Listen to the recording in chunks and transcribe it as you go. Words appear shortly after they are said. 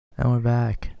And we're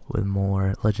back with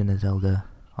more Legend of Zelda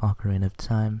Ocarina of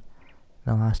Time.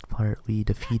 In the last part, we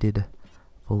defeated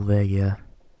Volvagia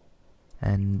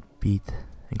and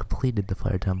completed the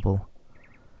Fire Temple.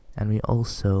 And we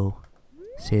also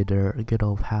saved our good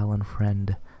old pal and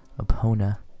friend,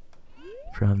 Epona,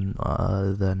 from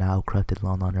the now corrupted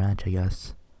Lon Ranch, I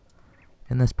guess.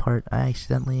 In this part,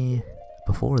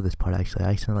 before this part actually, I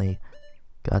accidentally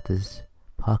got this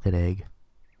pocket egg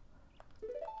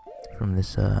from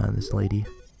this lady,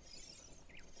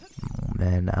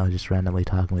 and I was just randomly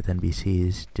talking with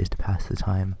NPCs just to pass the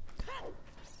time,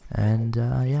 and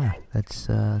yeah, that's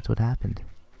what happened.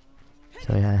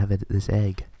 So yeah, I have this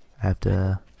egg. I have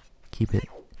to keep it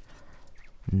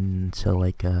until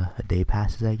like a day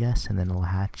passes, I guess, and then it'll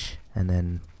hatch, and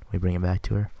then we bring it back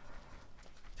to her.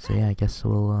 So yeah, I guess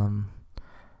we'll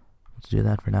let's do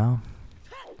that for now.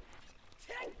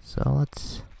 So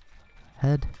let's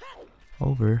head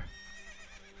over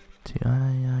to,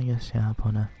 I guess, yeah,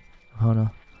 Epona.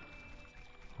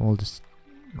 We'll just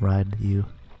ride you,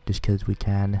 just because we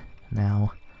can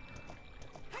now.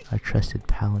 Our trusted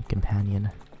pal and companion,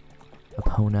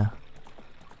 Epona.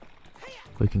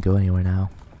 We can go anywhere now.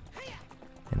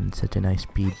 And such a nice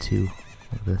speed, too,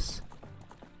 like this.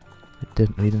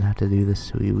 We didn't have to do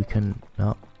this, we couldn't,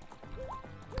 no.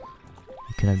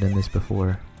 We couldn't have done this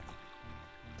before.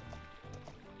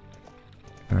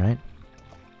 Alright.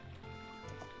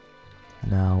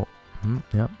 Now,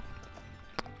 yep.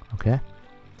 Okay.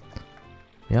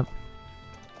 Yep.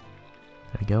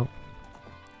 There we go.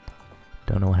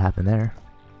 Don't know what happened there.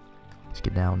 Let's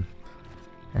get down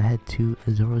and head to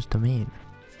Azura's domain.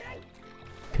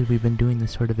 Because we've been doing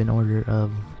this sort of in order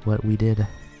of what we did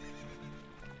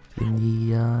in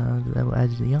the,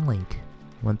 as the young Link.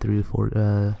 Went through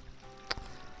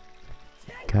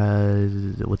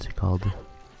what's it called?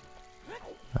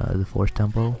 The Force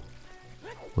Temple,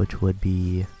 which would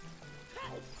be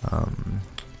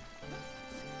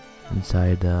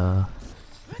inside the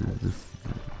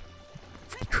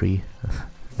tree,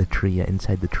 the tree,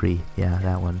 inside the tree, yeah,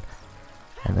 that one.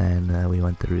 And then we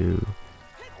went through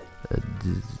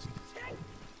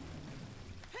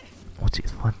what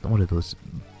are those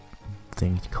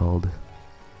things called?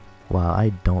 Wow,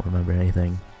 I don't remember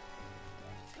anything.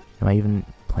 Am I even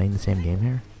playing the same game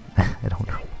here? I don't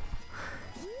know.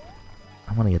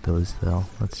 I want to get those though.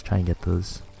 Let's try and get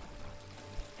those.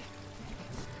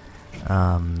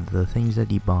 The things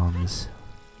that eat bombs.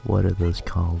 What are those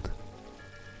called?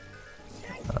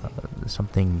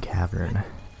 Something cavern.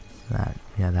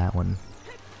 Yeah, that one.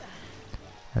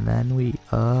 And then we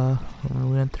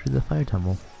went through the Fire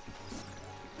Temple.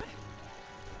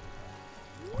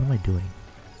 What am I doing?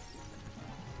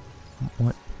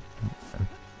 What?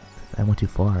 I went too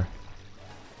far.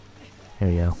 Here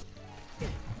we go.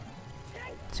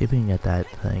 See if we can get that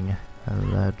thing,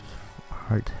 that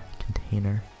heart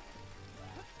container.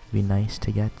 Be nice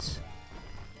to get.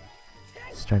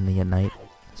 It's starting to get night,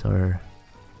 so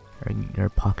our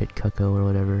pocket cuckoo or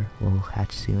whatever will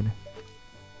hatch soon.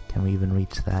 Can we even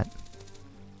reach that?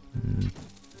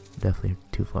 Definitely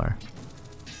too far.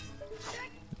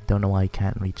 Don't know why I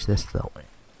can't reach this though.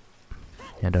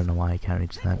 Yeah, I don't know why I can't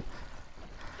reach that.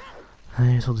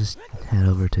 I guess we'll just head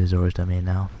over to Zora's domain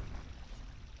now.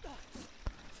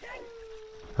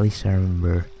 At least I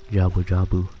remember Jabu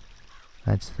Jabu.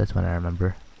 That's what I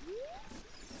remember.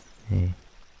 Hey,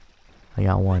 I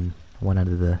got one out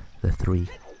of the three.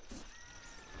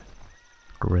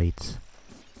 Great.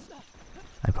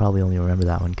 I probably only remember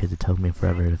that one because it took me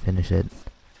forever to finish it.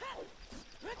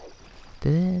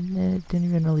 It didn't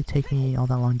even really take me all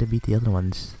that long to beat the other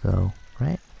ones, though,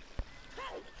 right?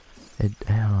 I don't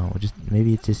know.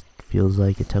 Maybe it just feels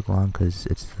like it took long because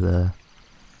it's the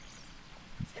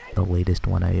latest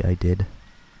one I did.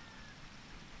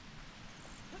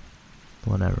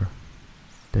 Whatever.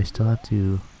 Do I still have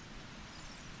to?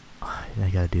 Oh, I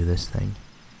gotta do this thing.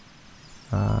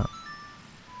 That's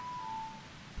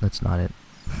not it.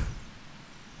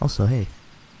 Also, hey,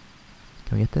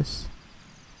 can we get this?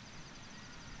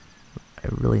 I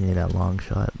really need that long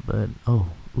shot, but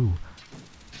oh, ooh.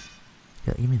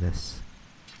 Yeah, give me this.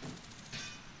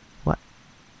 What?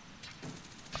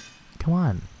 Come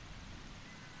on.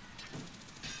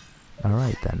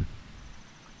 Alright then.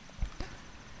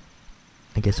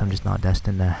 I guess I'm just not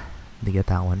destined to get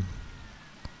that one.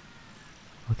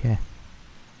 Okay.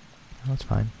 That's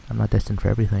fine. I'm not destined for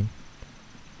everything.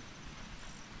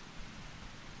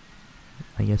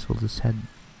 I guess we'll just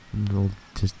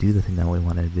do the thing that we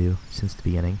wanted to do since the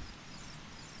beginning.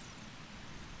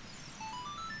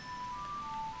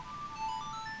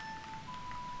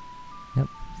 Yep.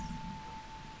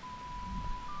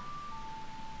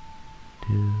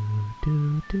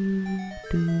 Do do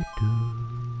do do.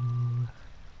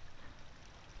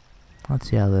 Let's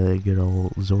see how the good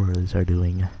old Zoras are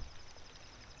doing.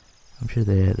 I'm sure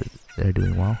they're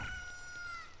doing well.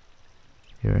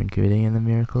 You're incubating in the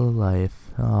miracle of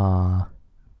life. Aww.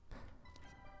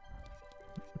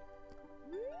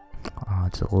 Oh,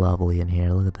 it's lovely in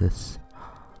here. Look at this.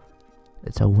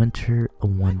 It's a winter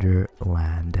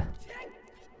wonderland.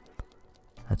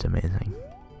 That's amazing.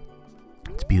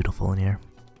 It's beautiful in here.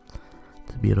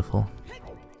 It's beautiful.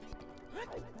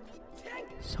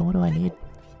 So what do I need?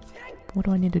 What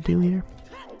do I need to do here?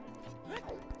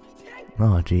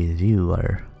 Oh geez,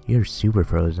 you're super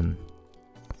frozen.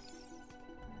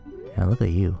 Yeah, look at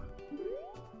you.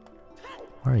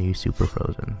 Why are you super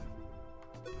frozen?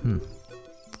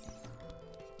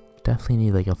 Definitely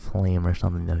need like a flame or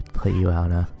something to play you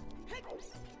out, huh?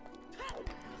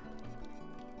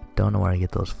 Don't know where I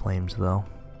get those flames though.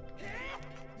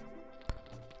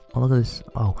 Oh, look at this.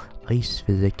 Oh, ice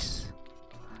physics.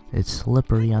 It's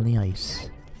slippery on the ice,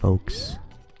 folks.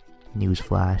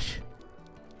 Newsflash.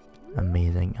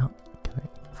 Amazing. Oh,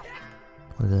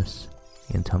 what is this?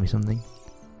 You gonna tell me something?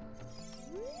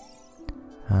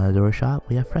 Door shop,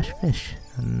 we have fresh fish.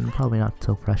 And probably not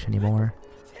so fresh anymore.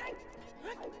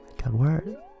 God, where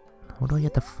do I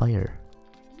get the fire?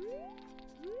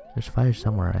 There's fire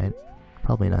somewhere, right?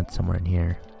 Probably not somewhere in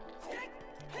here.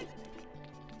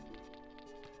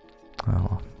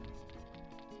 Oh.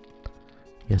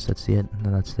 Guess that's it.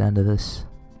 And that's the end of this.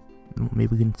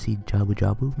 Maybe we can see Jabu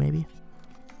Jabu, maybe?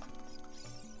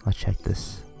 Let's check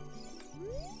this.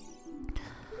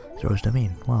 Zora's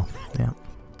Domain. Wow, yeah.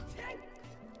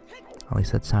 At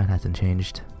least that sign hasn't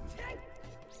changed.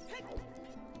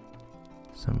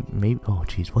 So maybe, oh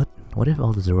jeez, what if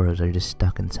all the Zoras are just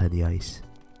stuck inside the ice?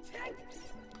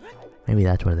 Maybe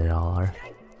that's where they all are.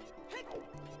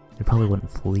 They probably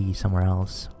wouldn't flee somewhere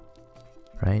else,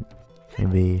 right?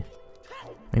 Maybe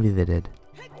they did.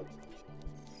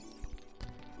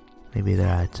 Maybe they're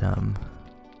at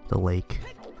the lake,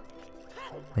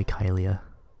 Lake Hylia.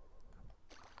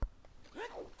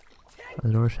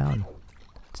 The door's down.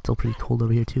 It's still pretty cold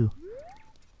over here too.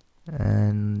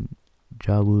 And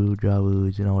Jabu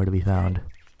is nowhere to be found.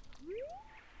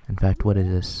 In fact, what is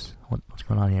this? What's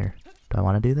going on here? Do I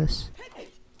want to do this?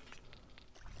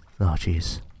 Oh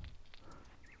jeez.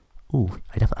 Ooh,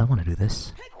 I want to do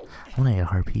this. I want to get a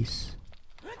heart piece.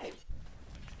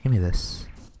 Give me this.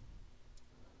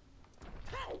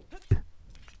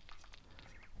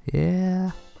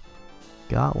 Yeah,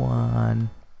 got one.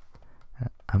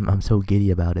 I'm so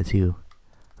giddy about it too.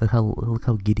 Look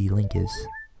how giddy Link is.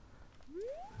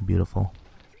 Beautiful.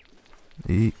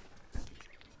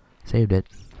 Saved it.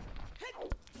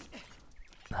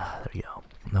 Ah, there you go.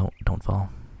 No, don't fall.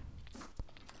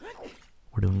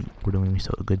 We're doing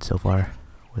so good so far.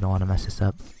 We don't want to mess this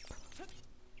up.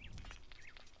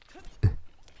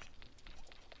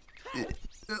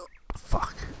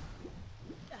 Fuck.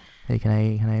 Hey, can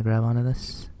I grab onto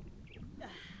this?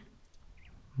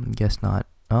 Guess not.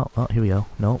 Oh, here we go.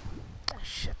 Nope.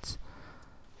 Shit.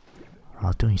 Oh,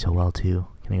 it's doing so well too.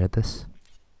 Can I get this?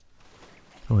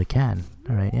 Oh, I can.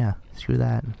 Alright, yeah. Screw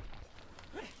that.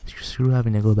 Screw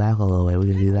having to go back all the way. We're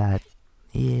gonna do that.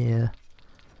 Yeah.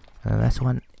 That's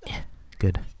one. Yeah.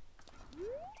 Good.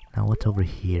 Now what's over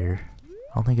here?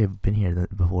 I don't think I've been here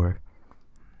before.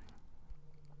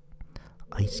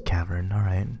 Ice cavern.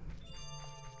 Alright.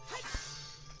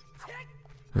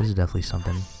 This is definitely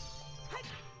something.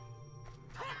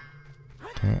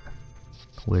 Okay.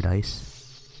 Weird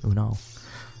ice. Oh no.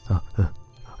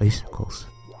 Icicles.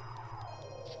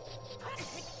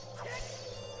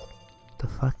 The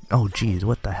fuck? Oh jeez,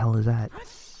 what the hell is that?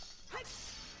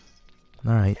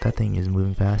 Alright, that thing is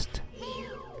moving fast.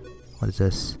 What is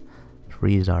this?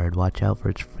 Freezard. Watch out for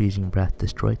its freezing breath.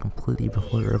 Destroy completely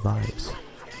before it revives.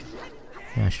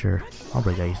 Yeah, sure. I'll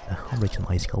break some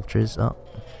ice sculptures. Oh.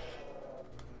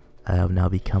 I have now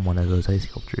become one of those ice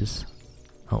sculptures.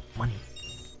 Oh, money.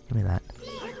 Give me that.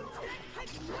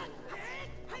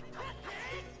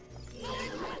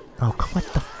 Oh, what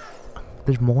the f—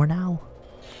 there's more now?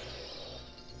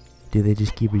 Do they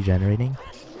just keep regenerating?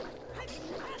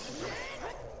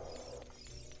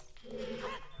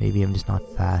 Maybe I'm just not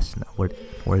fast enough.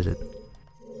 Where is it?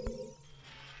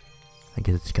 I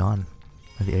guess it's gone.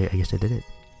 I guess I did it.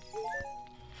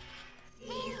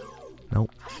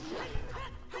 Nope.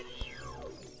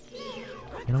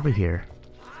 Get over here.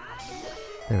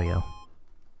 There we go.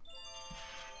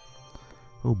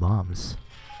 Ooh, bombs.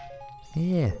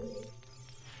 Yeah.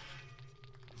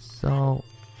 So,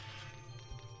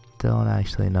 don't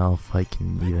actually know if I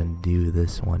can even do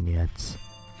this one yet.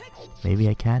 Maybe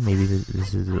I can. Maybe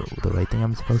this is the right thing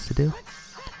I'm supposed to do.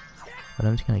 But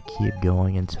I'm just gonna keep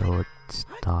going until it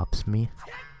stops me.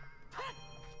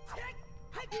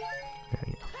 There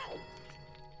we go.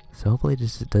 So hopefully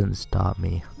it doesn't stop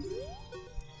me.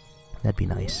 That'd be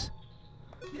nice.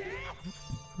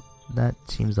 That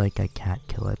seems like I can't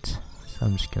kill it. So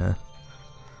I'm just gonna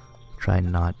try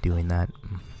not doing that.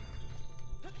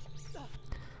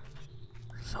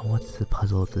 So what's the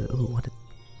puzzle? Ooh, what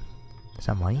is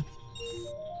that money?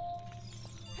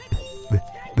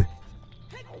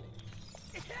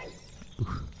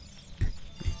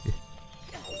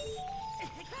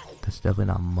 That's definitely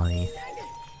not money.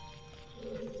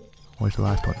 Where's the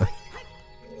last one?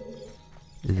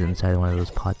 Is it inside one of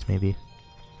those pots maybe?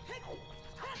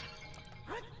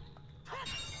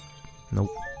 Nope.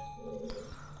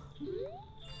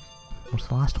 What's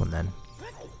the last one then?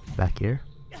 Back here?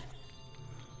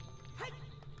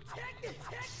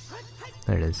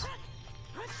 There it is.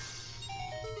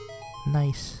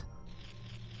 Nice.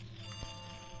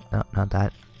 No, not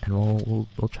that. And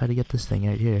we'll try to get this thing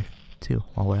right here too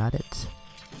while we're at it.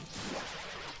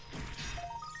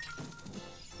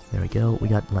 There we go. We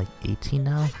got like 18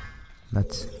 now.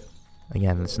 That's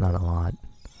that's not a lot.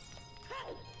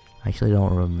 I actually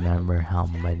don't remember how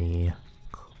many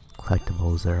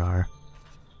collectibles there are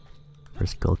for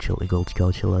gold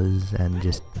Skulltulas and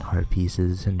just heart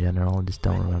pieces in general. I just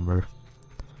don't remember.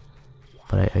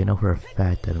 But I know for a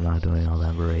fact that I'm not doing all the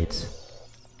Ember rates.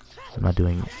 I'm not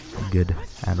doing good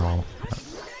at all.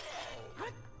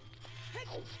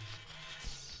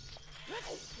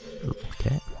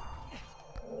 Okay.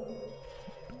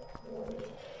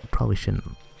 Probably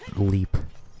shouldn't leap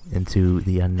into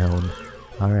the unknown.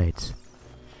 Alright.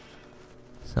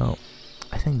 So,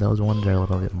 I think those ones are a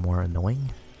little bit more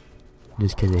annoying.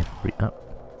 Just because they free up.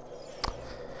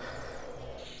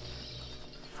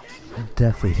 I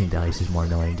definitely think the ice is more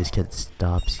annoying just because it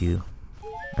stops you.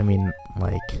 I mean,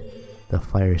 like, the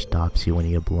fire stops you when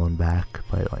you get blown back,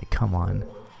 but like, come on.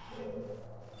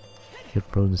 Get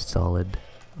frozen solid.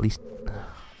 At least,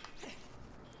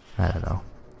 I don't know.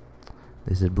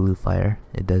 This is blue fire.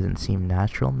 It doesn't seem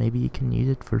natural. Maybe you can use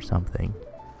it for something.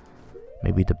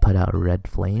 Maybe to put out red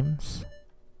flames?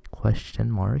 Question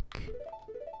mark.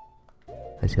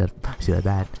 I see that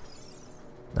bad.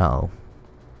 Uh-oh.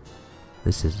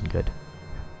 This isn't good.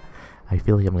 I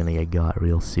feel like I'm gonna get got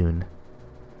real soon.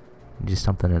 Just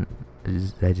something,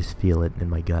 I just feel it in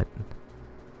my gut.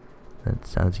 That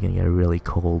sounds gonna get really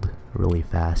cold, really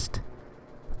fast.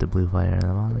 With the blue fire and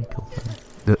I'm on like cool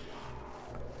fire.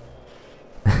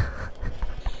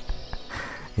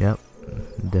 Yep,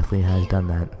 definitely has done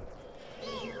that.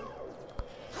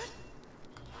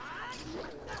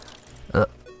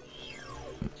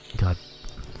 God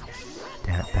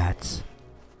damn it, bats.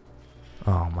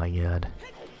 Oh my god.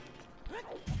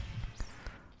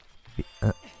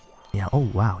 Yeah, oh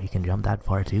wow, you can jump that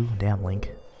far too? Damn,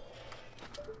 Link.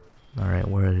 Alright,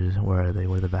 where are they?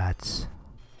 Where are the bats?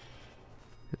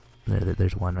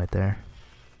 There's one right there.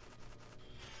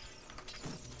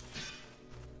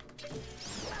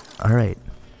 Alright.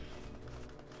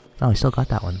 Oh, I still got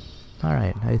that one.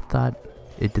 Alright, I thought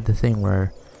it did the thing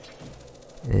where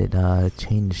it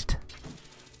changed.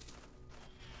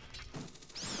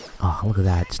 Oh, look at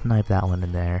that. Snipe that one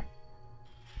in there.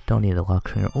 Don't need a lock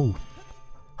screen. Oh,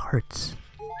 hearts.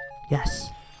 Yes.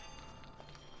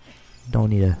 Don't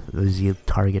need a Z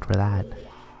target for that.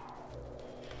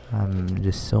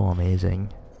 Just so amazing.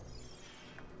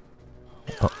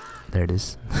 Oh, there it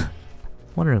is.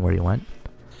 Wondering where you went.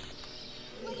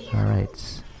 Alright.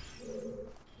 Let's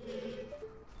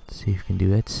see if we can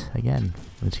do it again.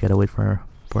 We just gotta wait for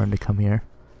him to come here.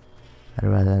 I'd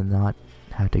rather not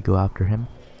have to go after him.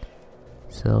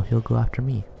 So he'll go after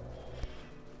me.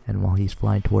 And while he's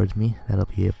flying towards me, that'll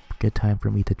be a good time for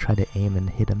me to try to aim and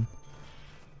hit him.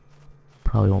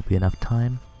 Probably won't be enough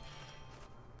time.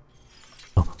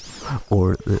 Oh,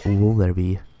 or will there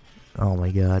be? Oh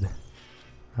my god.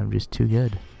 I'm just too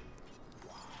good.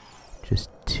 Just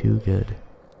too good.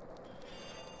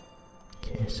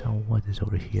 Okay, so what is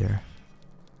over here?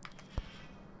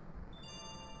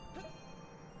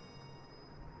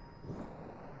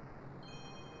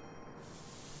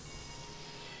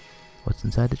 What's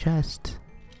inside the chest?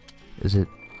 Is it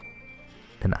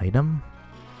an item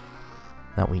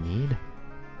that we need?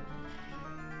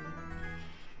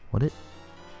 What it?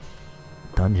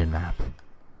 Dungeon map.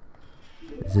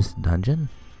 Is this a dungeon?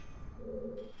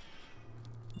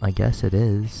 I guess it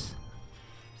is.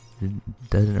 It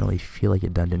doesn't really feel like a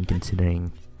dungeon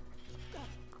considering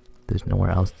there's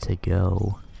nowhere else to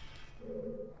go.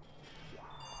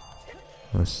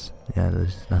 Yeah,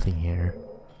 there's nothing here.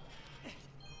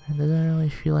 It doesn't really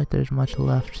feel like there's much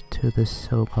left to this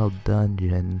so-called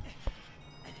dungeon.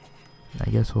 I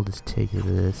guess we'll just take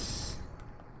this.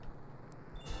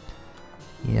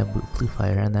 Yeah, blue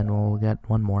fire, and then we'll get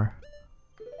one more.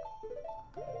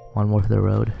 One more for the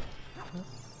road.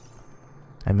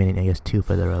 I mean, I guess 2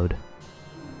 for the road.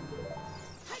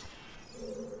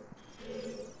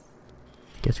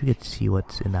 I guess we could see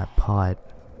what's in that pot.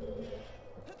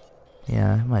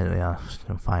 Yeah,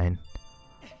 I'm fine.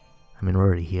 I mean, we're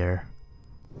already here.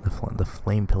 The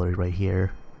flame pillar is right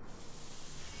here.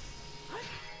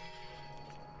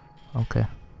 Okay.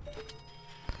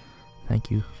 Thank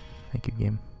you,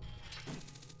 game.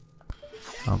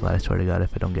 Oh, but I swear to God,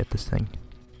 if I don't get this thing,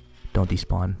 don't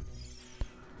despawn.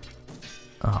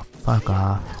 Oh, fuck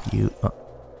off, you.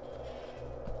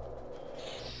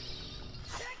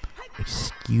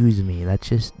 Excuse me, that's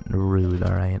just rude.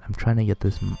 All right, I'm trying to get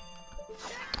this.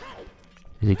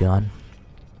 Is it gone?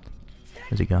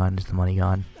 Is it gone? Is the money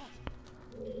gone?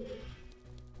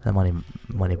 That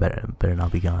money better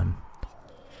not be gone.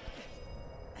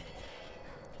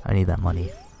 I need that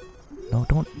money. No,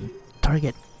 don't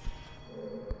target.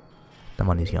 The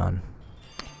money's gone.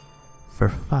 For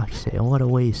fuck's sake, what a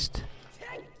waste.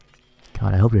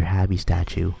 God, I hope you're happy,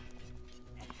 statue.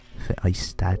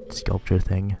 Ice sculpture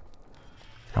thing.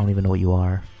 I don't even know what you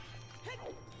are.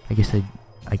 I guess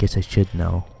I should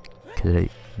know, cause I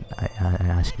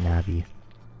asked Navi.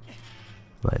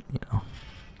 But you know,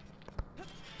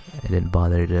 I didn't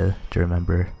bother to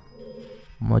remember.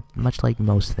 Much like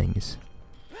most things.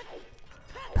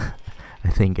 I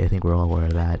think we're all aware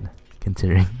of that.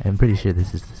 Considering I'm pretty sure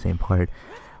this is the same part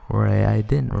where I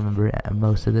didn't remember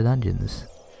most of the dungeons,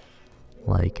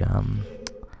 like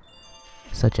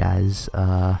such as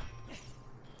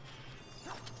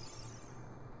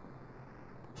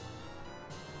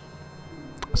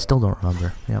still don't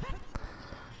remember. Yep.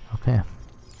 Okay.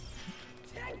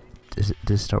 Does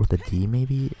it start with a D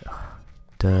maybe?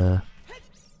 What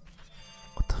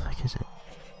the fuck is it?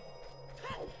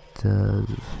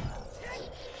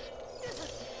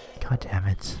 God damn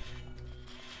it.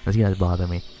 It's gonna bother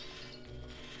me.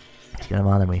 It's gonna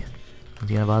bother me. It's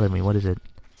gonna bother me. What is it?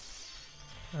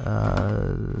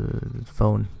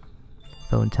 Phone.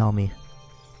 Phone, tell me.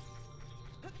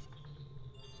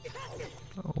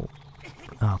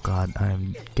 Oh god,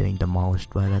 I'm getting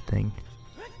demolished by that thing.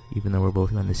 Even though we're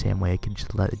both going the same way, I can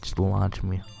just let it just launch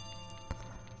me.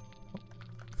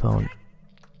 Phone.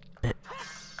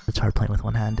 It's hard playing with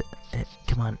one hand.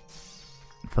 Come on.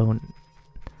 Phone.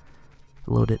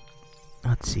 Load it.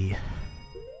 Let's see.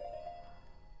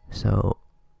 So,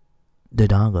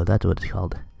 Dodongo, that's what it's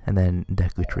called. And then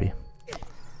Deku Tree.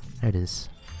 There it is.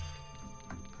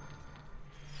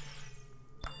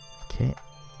 Okay.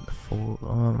 The full,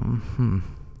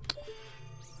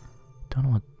 don't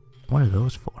know what are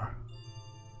those for?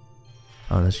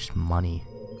 Oh, that's just money.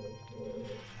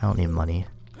 I don't need money.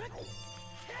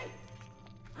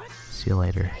 See you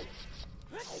later.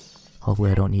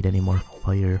 Hopefully I don't need any more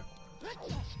fire.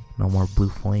 No more blue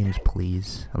flames,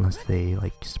 please. Unless they,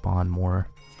 like, spawn more.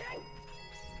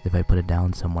 If I put it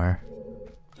down somewhere.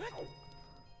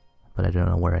 But I don't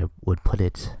know where I would put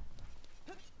it.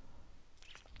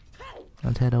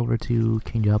 Let's head over to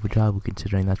King Jabu Jabu,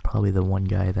 considering that's probably the one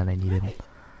guy that I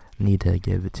need to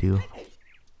give it to.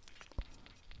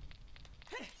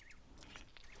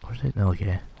 Where's it?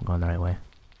 Okay, I'm going the right way.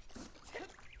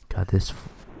 God, this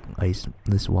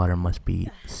water must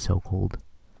be so cold.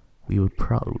 We're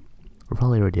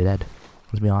probably already dead.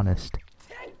 Let's be honest.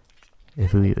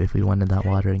 If we went in that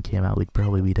water and came out, we'd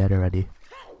probably be dead already.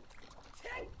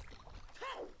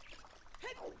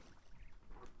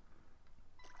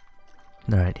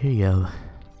 Alright, here you go.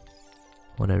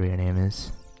 Whatever your name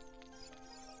is.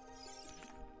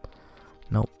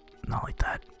 Nope, not like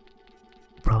that.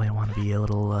 Probably want to be a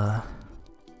little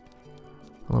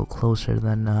closer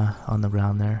than on the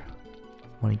ground there.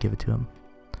 Want to give it to him.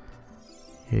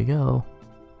 Here you go.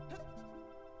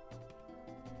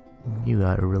 You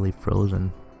got really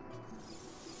frozen.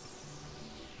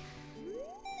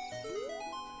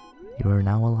 You are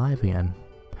now alive again.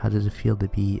 How does it feel to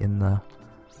be in the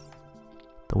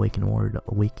waking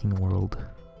world?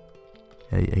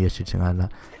 I guess you're saying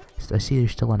I see you're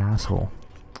still an asshole.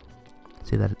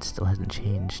 See that it still hasn't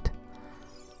changed.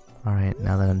 Alright,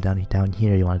 now that I'm down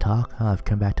here, you want to talk? Oh, I've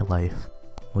come back to life.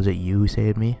 Was it you who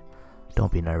saved me?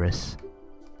 Don't be nervous.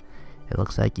 It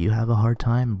looks like you have a hard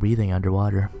time breathing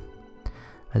underwater.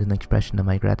 As an expression of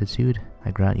my gratitude,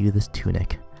 I grant you this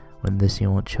tunic. With this you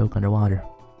won't choke underwater.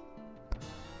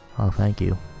 Oh, thank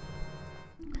you.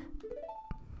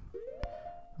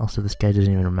 Also, this guy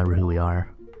doesn't even remember who we are.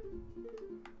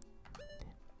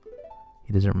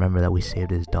 He doesn't remember that we saved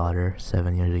his daughter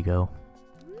 7 years ago.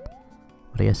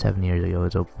 But I guess 7 years ago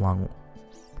is a long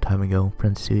time ago.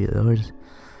 Princess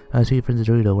Sweet Princess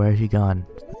Rito, where has she gone?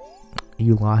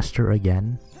 You lost her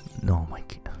again? No, my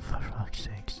god, for fuck's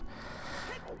sakes.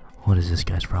 What is this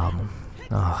guy's problem?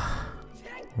 Ugh.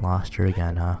 Lost her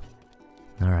again, huh?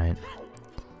 Alright.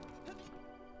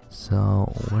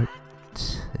 So, what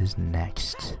is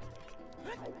next?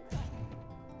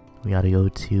 We gotta go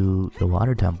to the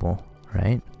water temple,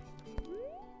 right?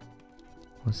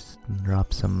 Let's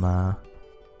drop some,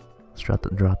 let's drop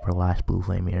our last blue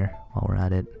flame here while we're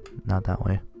at it. Not that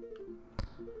way.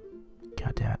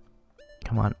 God damn it.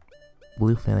 Come on.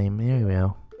 Blue flame, here we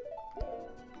go.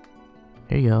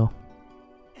 Here you go.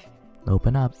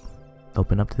 Open up.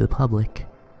 Open up to the public.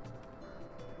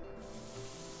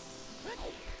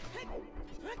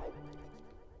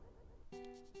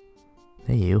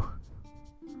 Hey you.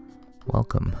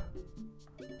 Welcome.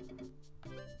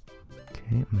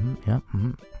 Okay, yep,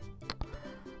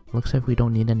 Looks like we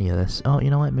don't need any of this. Oh, you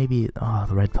know what? Maybe, oh,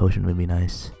 the red potion would be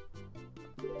nice.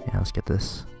 Yeah, let's get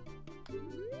this.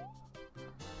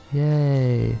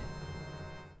 Yay!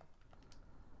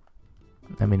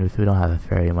 I mean, if we don't have a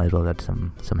fairy, we might as well get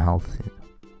some health.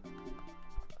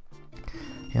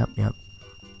 Yep.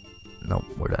 Nope,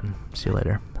 we're done. See you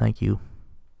later. Thank you.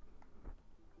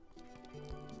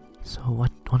 So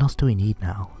what else do we need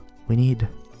now? We need...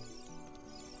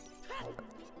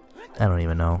 I don't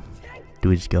even know. Do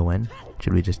we just go in?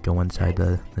 Should we just go inside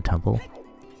the temple?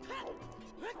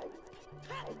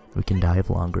 We can dive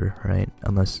longer, right?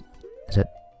 Unless...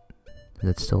 Is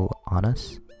it still on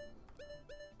us?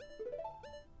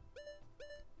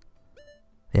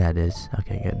 Yeah, it is.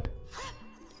 Okay, good.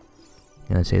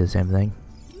 You gonna say the same thing?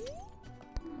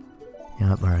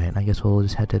 Yep, alright. I guess we'll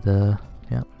just head to the...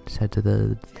 Yep, just head to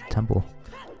the temple.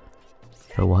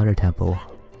 The water temple.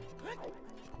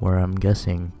 Where I'm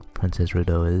guessing Princess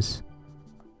Rudo is.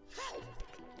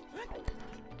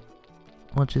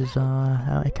 Which is,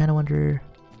 I kinda wonder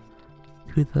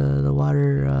who the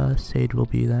water sage will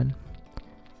be then.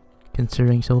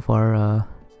 Considering so far,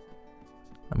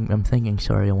 I'm thinking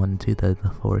Saria went to the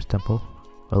forest temple,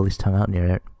 or at least hung out near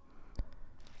it,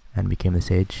 and became the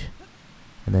sage.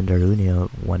 And then Darunia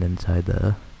went inside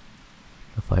the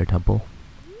fire temple,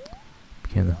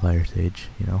 became the fire sage,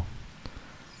 you know.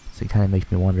 So it kind of makes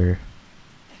me wonder,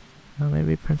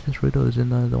 maybe Princess Rudo is in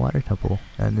the water temple,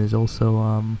 and is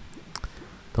also,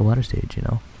 the water stage, you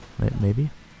know.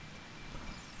 Maybe?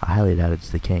 I highly doubt it's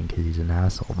the king, because he's an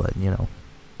asshole, but, you know.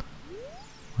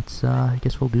 Let's, I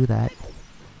guess we'll do that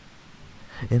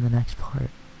in the next part.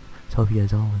 So hope you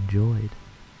guys all enjoyed,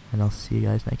 and I'll see you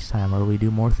guys next time where we do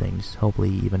more things, hopefully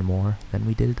even more than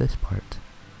we did this part.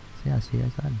 So yeah, see you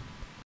guys then.